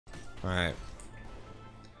Alright.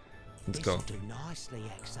 Let's go. Do nicely,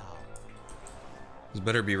 Exile. This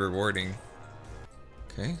better be rewarding.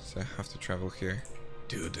 Okay, so I have to travel here.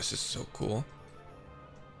 Dude, this is so cool.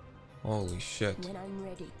 Holy shit. When I'm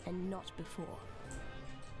ready and not before.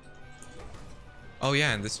 Oh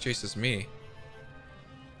yeah, and this chases me.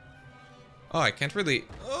 Oh, I can't really...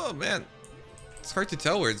 Oh man. It's hard to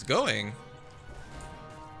tell where it's going.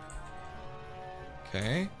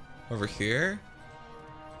 Okay. Over here.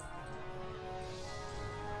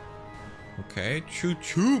 Okay.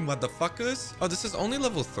 Choo-choo, motherfuckers. Oh, this is only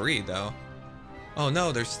level 3 though. Oh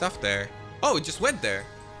no, there's stuff there. Oh, it just went there.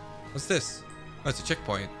 What's this? Oh, it's a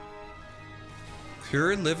checkpoint.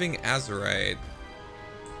 Pure living azurite.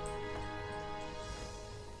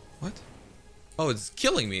 What? Oh, it's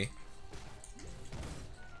killing me.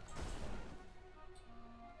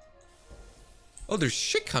 Oh, there's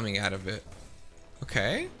shit coming out of it.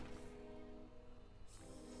 Okay.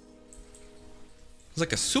 It's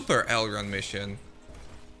like a super Elrond mission.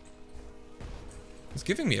 It's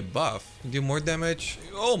giving me a buff. You do more damage.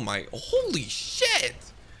 Oh my, holy shit!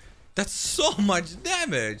 That's so much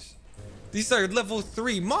damage. These are level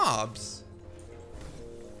 3 mobs.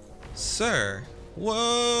 Sir.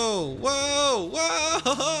 Whoa, whoa,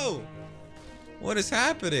 whoa! What is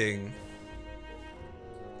happening?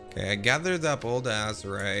 Okay, I gathered up all the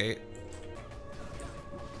azurite.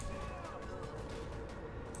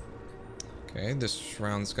 Okay, this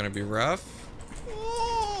round's gonna be rough.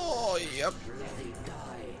 Oh, yep.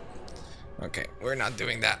 Okay, we're not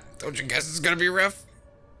doing that. Don't you guess it's gonna be rough?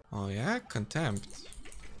 Oh yeah, contempt.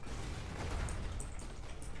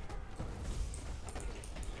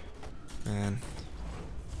 Man.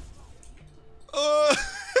 Oh!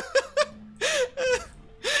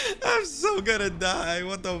 I'm so gonna die.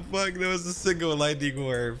 What the fuck? There was a single lightning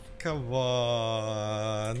orb. Come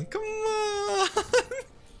on. Come on.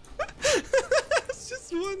 It's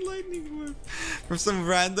just one lightning orb from some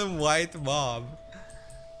random white mob.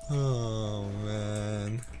 Oh,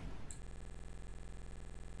 man.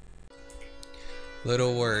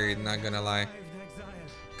 Little worried, not gonna lie.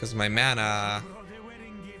 Because my mana...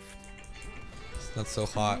 It's not so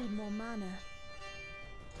hot. I need more mana.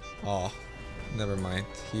 Oh, never mind.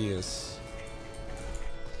 He is.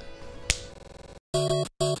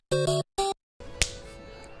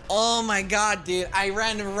 Oh my god, dude. I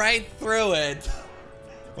ran right through it.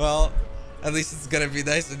 Well, at least it's gonna be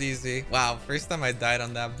nice and easy. Wow, first time I died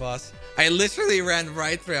on that boss. I literally ran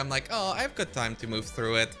right through. I'm like, oh, I've got time to move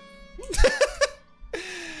through it.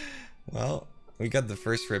 Well, we got the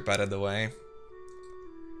first rip out of the way.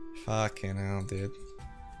 Fucking hell, dude.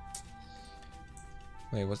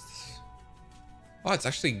 Wait, what's this? Oh, it's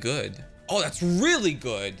actually good. Oh, that's really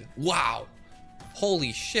good. Wow.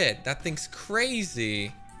 Holy shit, that thing's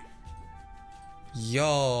crazy.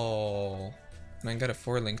 Yo. And I got a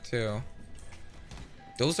 4-link too.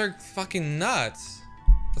 Those are fucking nuts.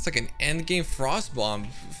 That's like an endgame frost bomb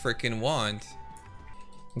freaking want.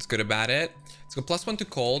 What's good about it? It's got +1 to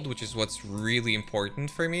cold, which is what's really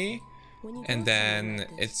important for me. And then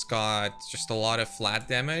it's got just a lot of flat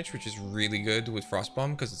damage, which is really good with frost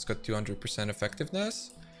bomb because it's got 200%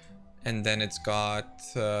 effectiveness. And then it's got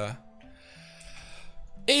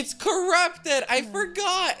it's corrupted. I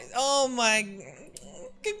forgot. Oh my.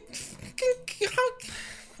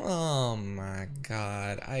 Oh my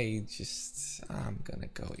god. I'm gonna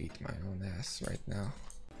go eat my own ass right now.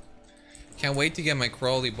 Can't wait to get my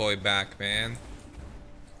Crowley boy back, man.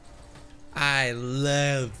 I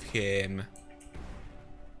love him.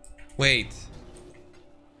 Wait.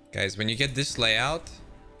 Guys, when you get this layout,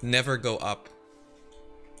 never go up.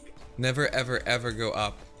 Never, ever, ever go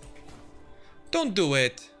up. Don't do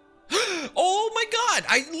it. Oh my god!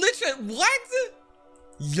 I literally... What?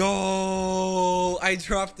 Yo! I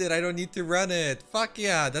dropped it. I don't need to run it. Fuck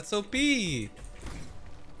yeah, that's OP.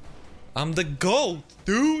 I'm the GOAT,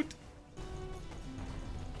 dude.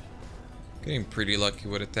 Getting pretty lucky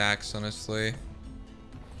with attacks, honestly.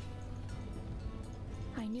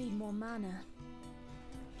 I need more mana.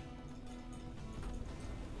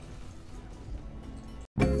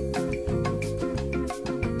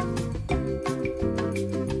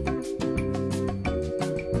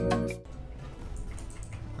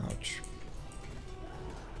 Ouch.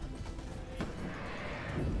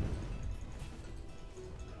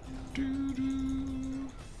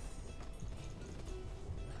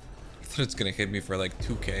 I thought it's gonna hit me for like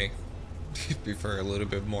 2k. Hit me for a little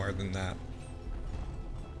bit more than that.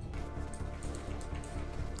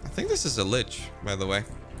 I think this is a lich, by the way.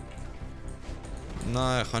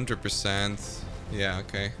 Not 100%. Yeah,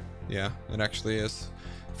 okay. Yeah, it actually is.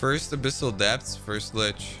 First Abyssal Depths, first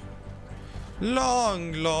lich.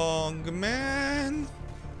 Long, long man.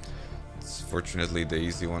 It's fortunately the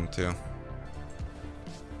easy one too.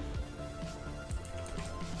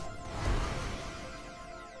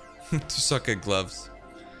 2-socket gloves.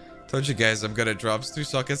 Told you guys I'm gonna drop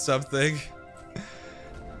 2-socket something.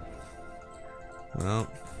 Well,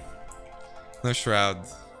 no shroud.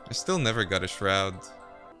 I still never got a shroud.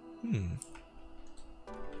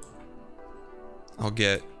 I'll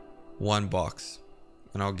get 1 box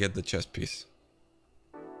and I'll get the chest piece.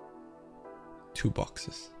 2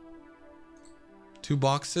 boxes. 2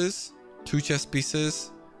 boxes, 2 chest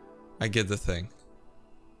pieces. I get the thing.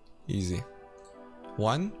 Easy.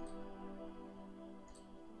 1,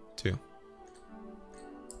 2.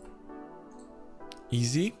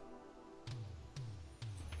 Easy.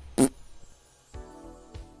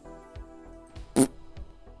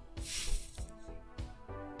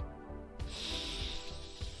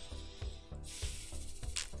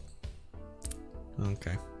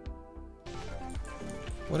 Okay.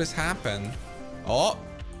 What has happened? Oh,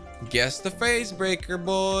 guess the phase breaker,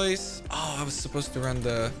 boys. Oh, I was supposed to run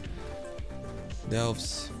the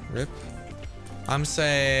elves. Rip. I'm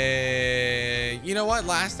saying, you know what?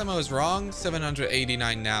 Last time I was wrong.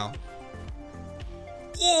 789 now.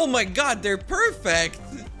 Oh my god, they're perfect.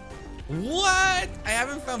 What? I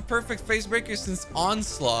haven't found perfect phase breakers since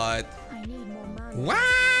Onslaught. I need more mana.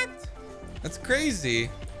 What? That's crazy.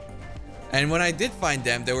 And when I did find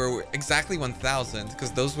them, they were exactly 1,000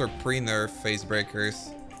 because those were pre-nerf phase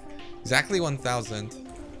breakers. Exactly 1,000.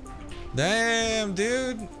 Damn,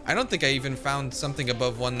 dude. I don't think I even found something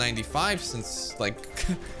above 195 since, like,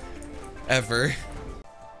 ever.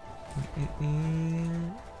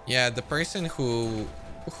 Yeah, the person who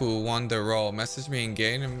won the role, message me in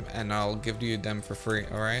game and I'll give you them for free,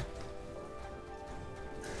 alright?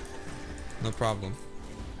 No problem.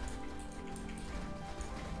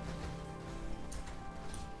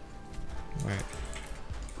 Wait.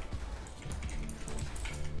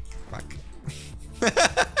 Fuck.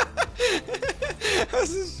 I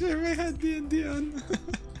wasn't sure I had D&D on.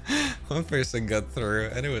 One person got through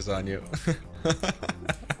and it was on you.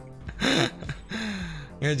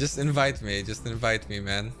 Yeah, just invite me. Just invite me,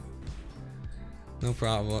 man. No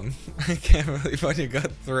problem. I can't believe what you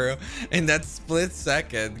got through in that split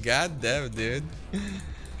second. God damn, dude.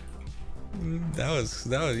 That was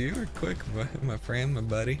you were quick, my friend, my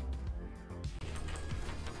buddy.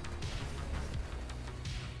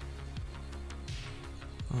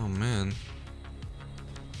 Oh man.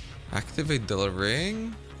 Activate the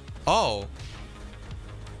ring? Oh.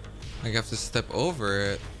 I have to step over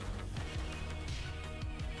it.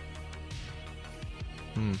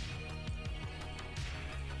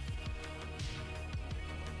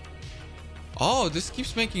 Oh, this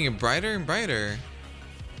keeps making it brighter and brighter.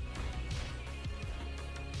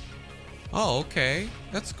 Oh, okay.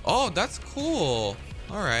 That's cool.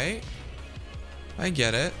 All right. I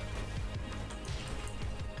get it.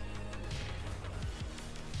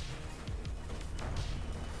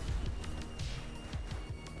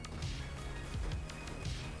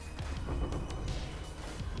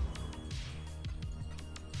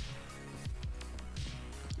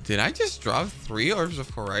 Did I just drop 3 Orbs of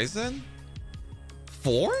Horizon?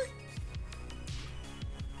 4?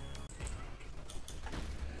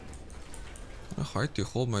 Kinda hard to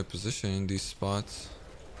hold my position in these spots.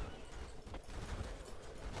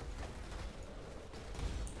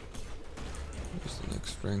 Where's the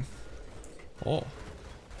next ring? Oh.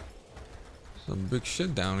 Some big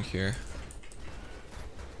shit down here.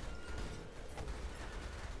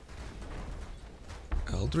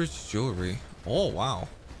 Eldritch Jewelry. Oh, wow.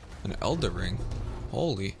 An Elder Ring.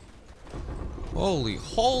 Holy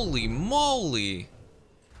moly.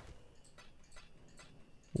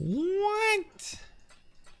 What?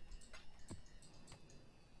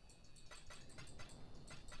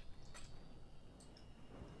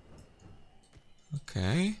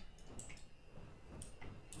 Okay.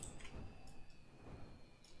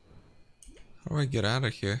 How do I get out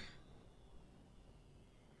of here?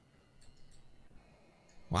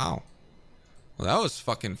 Wow. Well, that was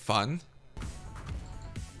fucking fun.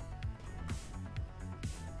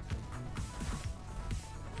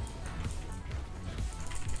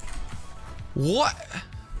 What?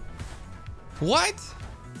 What?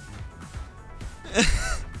 I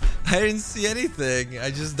didn't see anything. I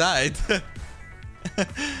just died.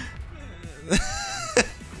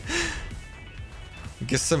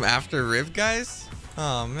 Get some after rib, guys?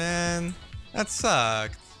 Oh, man. That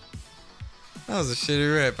sucked. That was a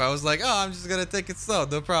shitty rip. I was like, oh, I'm just gonna take it slow.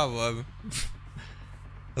 No problem.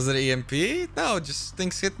 Was it EMP? No, just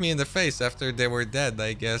things hit me in the face after they were dead,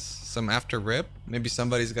 I guess. Some after rip. Maybe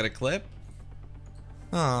somebody's got a clip.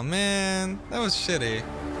 Oh man, that was shitty.